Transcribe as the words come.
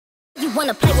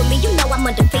wanna play with me, you know I'm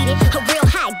undefeated. A real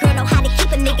high girl know how to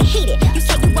keep a nigga heated. You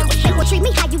say you want what hate, well treat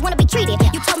me how you wanna be treated.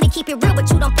 You told me keep it real, but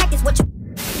you don't practice what you.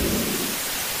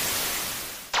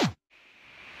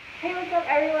 Hey, what's up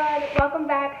everyone? Welcome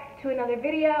back to another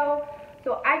video.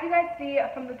 So as you guys see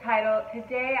from the title,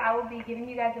 today I will be giving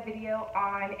you guys a video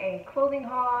on a clothing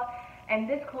haul. And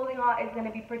this clothing haul is going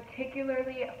to be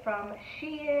particularly from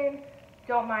Shein.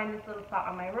 Don't mind this little spot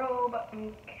on my robe.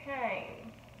 Okay.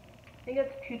 I think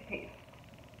it's toothpaste.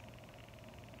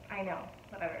 I know,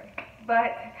 whatever.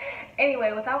 But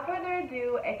anyway, without further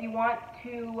ado, if you want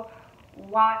to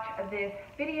watch this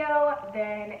video,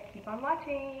 then keep on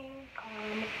watching.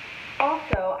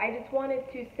 Also, I just wanted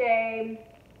to say,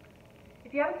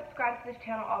 if you haven't subscribed to this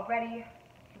channel already,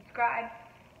 subscribe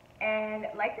and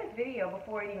like this video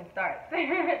before it even starts.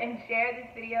 And share this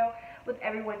video with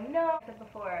everyone you know. As I said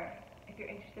before, if you're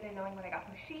interested in knowing what I got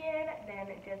from Shein, then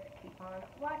just keep on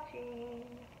watching.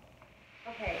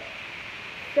 Okay,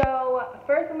 so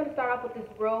first I'm going to start off with this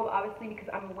robe, obviously, because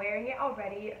I'm wearing it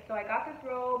already. So I got this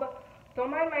robe. Don't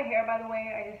mind my hair, by the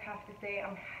way. I just have to say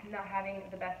I'm not having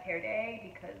the best hair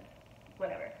day because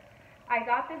whatever. I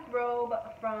got this robe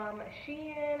from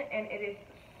Shein and it is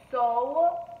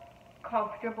so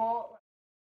comfortable.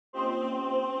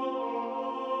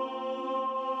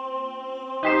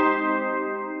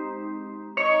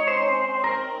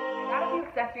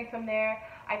 Accessories from there.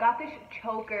 I got this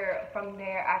choker from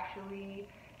there actually,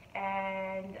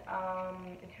 and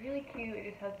it's really cute.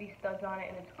 It just has these studs on it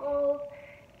and it's gold,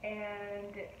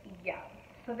 and yeah.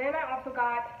 So then I also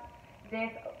got this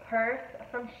purse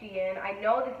from Shein. I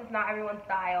know this is not everyone's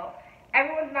style.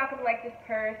 Everyone's not gonna like this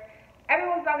purse.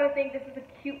 Everyone's not gonna think this is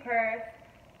a cute purse,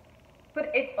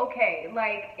 but it's okay.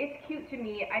 Like, it's cute to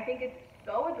me. I think it's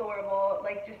so adorable.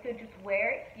 Like, just to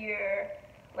wear it here.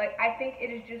 Like, I think it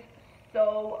is just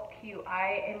so cute.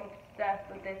 I am obsessed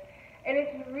with this, and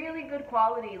it's really good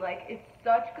quality. Like, it's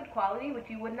such good quality, which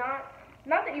you would not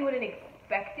that you wouldn't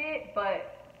expect it,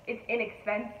 but it's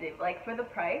inexpensive. Like, for the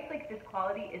price, like, this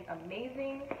quality is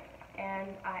amazing,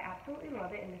 and I absolutely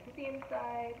love it. And this is the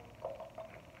inside.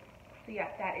 So yeah,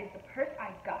 that is the purse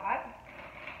I got.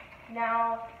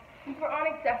 Now, since we're on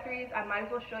accessories, I might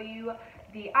as well show you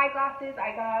the eyeglasses.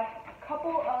 I got a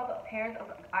couple of pairs of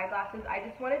eyeglasses. I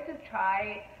just wanted to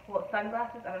try, well,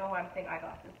 sunglasses. I don't know why I'm saying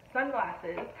eyeglasses.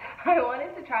 Sunglasses. I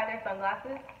wanted to try their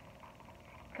sunglasses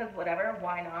because whatever,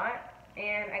 why not?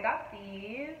 And I got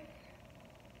these.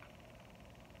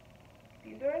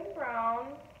 These are in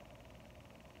brown.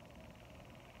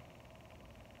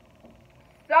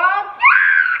 So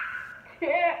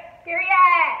cute! Period!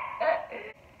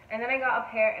 And then I got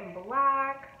a pair in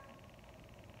black.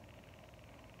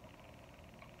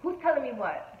 Who's telling me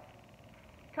what?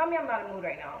 Tell me I'm not in the mood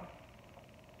right now.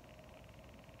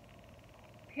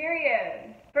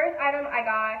 Period. First item I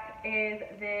got is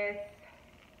this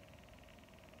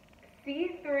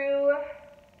see-through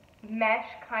mesh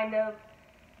kind of.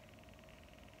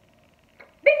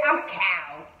 Bitch, I'm a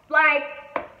cow. Like,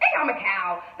 bitch, I'm a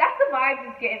cow. That's the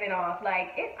vibes it's giving off. Like,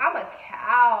 I'm a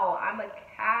cow. I'm a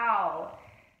cow.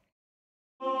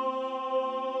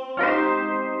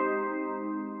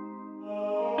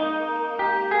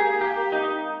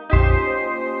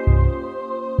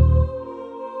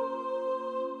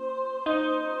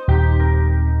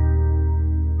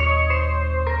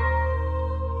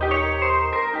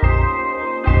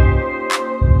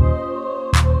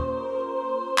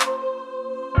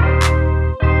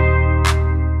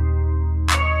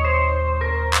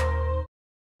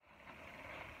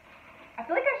 I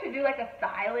feel like I should do like a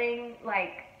styling,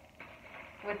 like,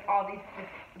 with all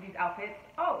these outfits.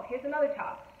 Oh, here's another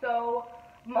top. So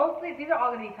mostly these are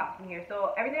all gonna be tops in here.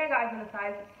 So everything I got is in a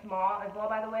size small as well,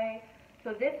 by the way.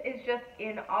 So this is just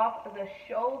in off the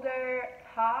shoulder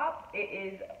top.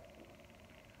 It is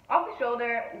off the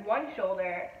shoulder. One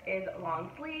shoulder is long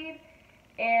sleeve,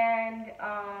 and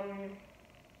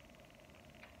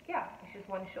yeah, it's just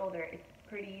one shoulder. It's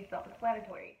pretty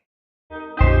self-explanatory.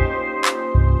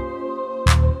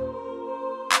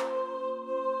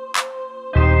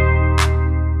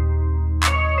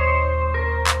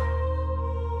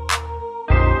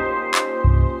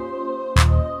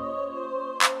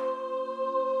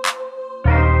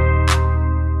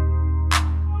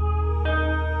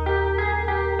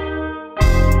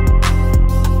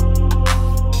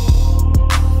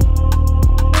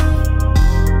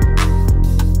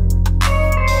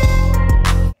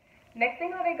 Next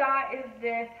thing that I got is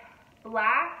this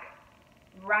black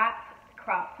wrapped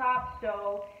crop top.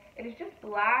 So it is just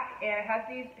black and it has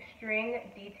these string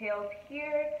details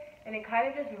here, and it kind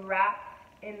of just wraps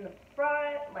in the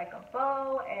front like a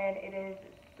bow, and it is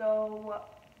so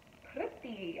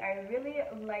pretty. I really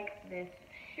like this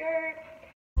shirt.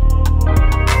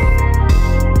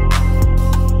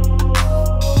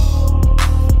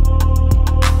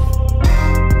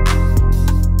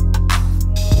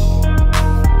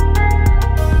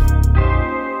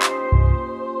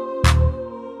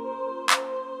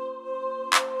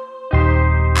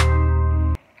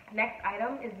 Next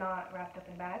item is not wrapped up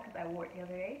in a bag because I wore it the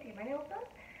other day to get my nails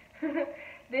done.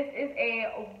 This is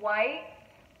a white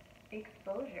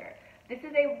exposure. This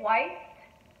is a white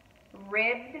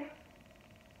ribbed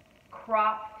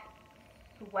cropped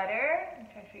sweater. I'm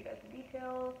trying to show you guys the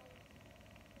details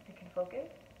if it can focus.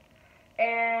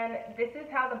 And this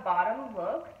is how the bottom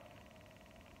looks.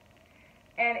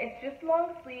 And it's just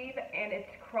long sleeve and it's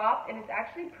cropped and it's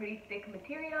actually pretty thick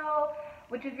material,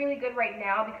 which is really good right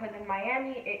now because in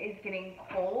Miami it is getting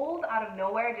cold out of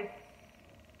nowhere. Just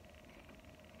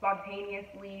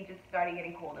spontaneously just started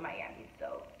getting cold in Miami.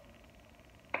 So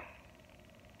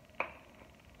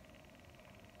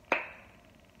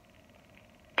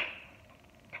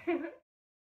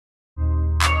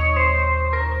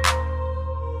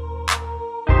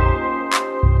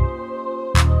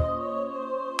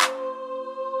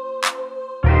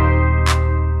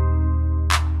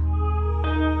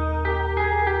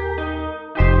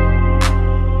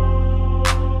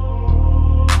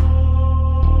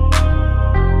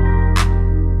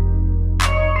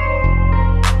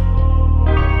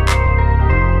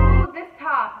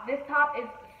is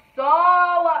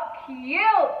so cute,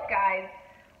 guys.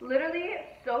 Literally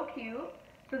so cute.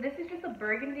 So this is just a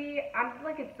burgundy. I'm just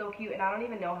like, it's so cute, and I don't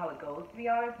even know how it goes, to be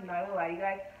honest. I'm not gonna lie to you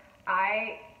guys.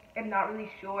 I am not really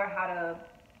sure how to.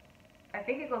 I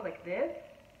think it goes like this.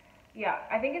 Yeah,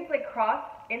 I think it's like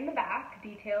crossed in the back,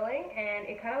 detailing, and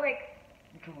it kind of like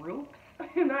droops.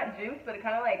 Not droops, but it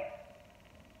kind of like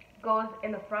goes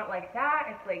in the front like that.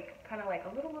 It's like kind of like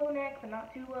a little low neck, but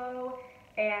not too low.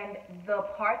 And the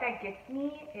part that gets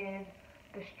me is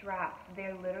the straps.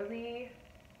 They're literally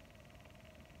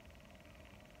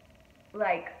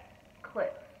like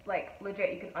clips, like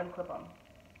legit, you can unclip them.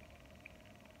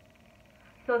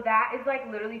 So that is like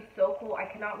literally so cool. I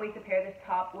cannot wait to pair this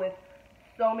top with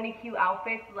so many cute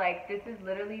outfits. Like, this is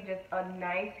literally just a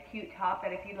nice cute top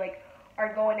that if you like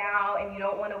are going out and you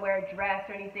don't want to wear a dress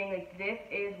or anything, like this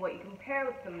is what you can pair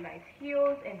with some nice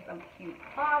heels and some cute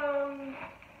bottoms.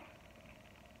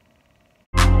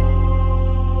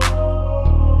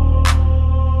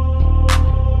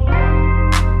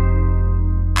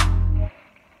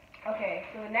 Okay,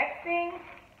 so the next thing,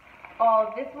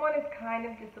 oh, this one is kind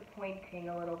of disappointing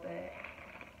a little bit.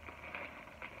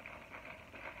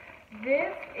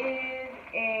 This is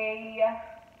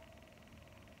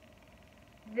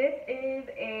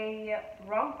a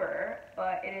romper,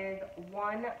 but it is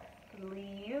one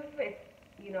sleeve. It's,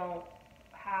 you know,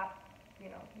 half, you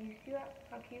know, you see that?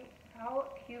 How cute? How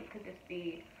cute could this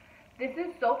be? This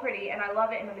is so pretty, and I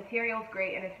love it, and the material's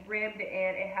great, and it's ribbed,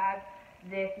 and it has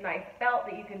this nice belt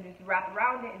that you can just wrap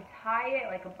around it and tie it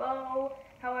like a bow,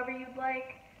 however you'd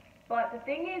like. But the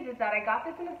thing is that I got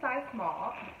this in a size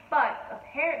small, but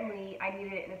apparently I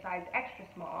needed it in a size extra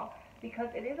small because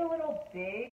it is a little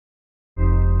big.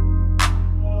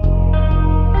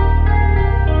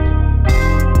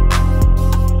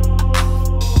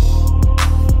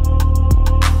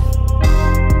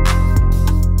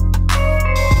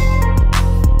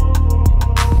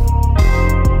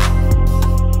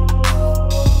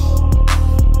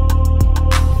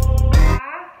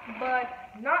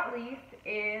 Not least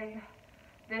is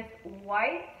this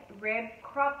white ribbed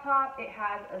crop top. It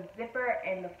has a zipper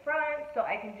in the front, so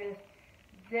I can just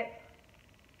zip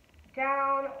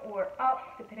down or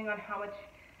up depending on how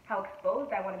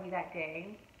exposed I want to be that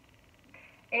day.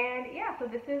 And yeah, so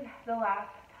this is the last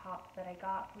top that I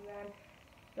got from them.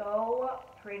 So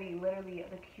pretty, literally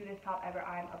the cutest top ever.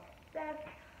 I'm obsessed.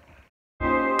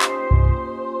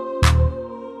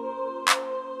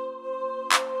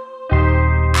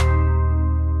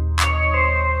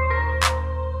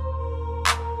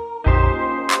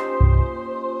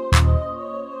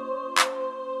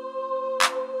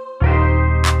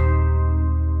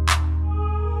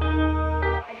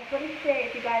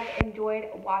 If you guys enjoyed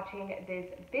watching this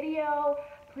video,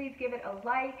 please give it a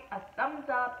like, a thumbs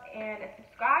up, and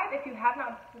subscribe if you have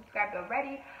not subscribed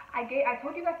already. I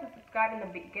told you guys to subscribe in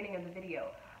the beginning of the video,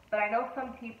 but I know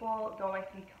some people don't like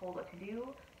to be told what to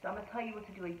do, so I'm going to tell you what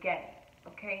to do again,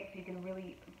 okay? So you can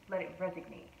really let it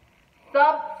resonate.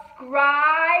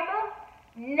 Subscribe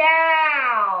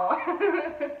now!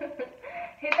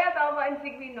 Hit that bell button so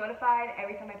you can be notified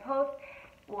every time I post.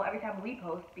 Well, every time we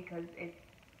post, because it's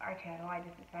our channel. I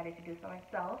just decided to do so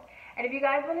myself. And if you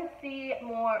guys want to see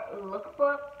more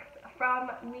lookbooks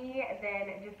from me, then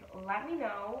just let me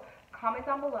know. Comment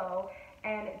down below.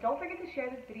 And don't forget to share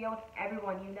this video with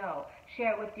everyone you know.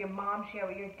 Share it with your mom, share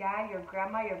it with your dad, your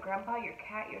grandma, your grandpa, your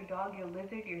cat, your dog, your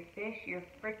lizard, your fish, your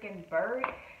freaking bird,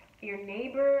 your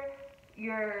neighbor,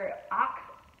 your ox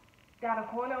down a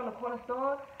corner on the corner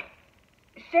store.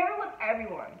 Share it with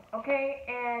everyone, okay?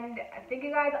 And thank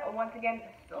you guys once again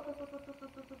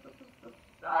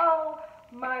so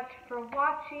much for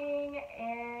watching,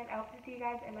 and I hope to see you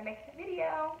guys in my next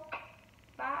video.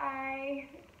 Bye.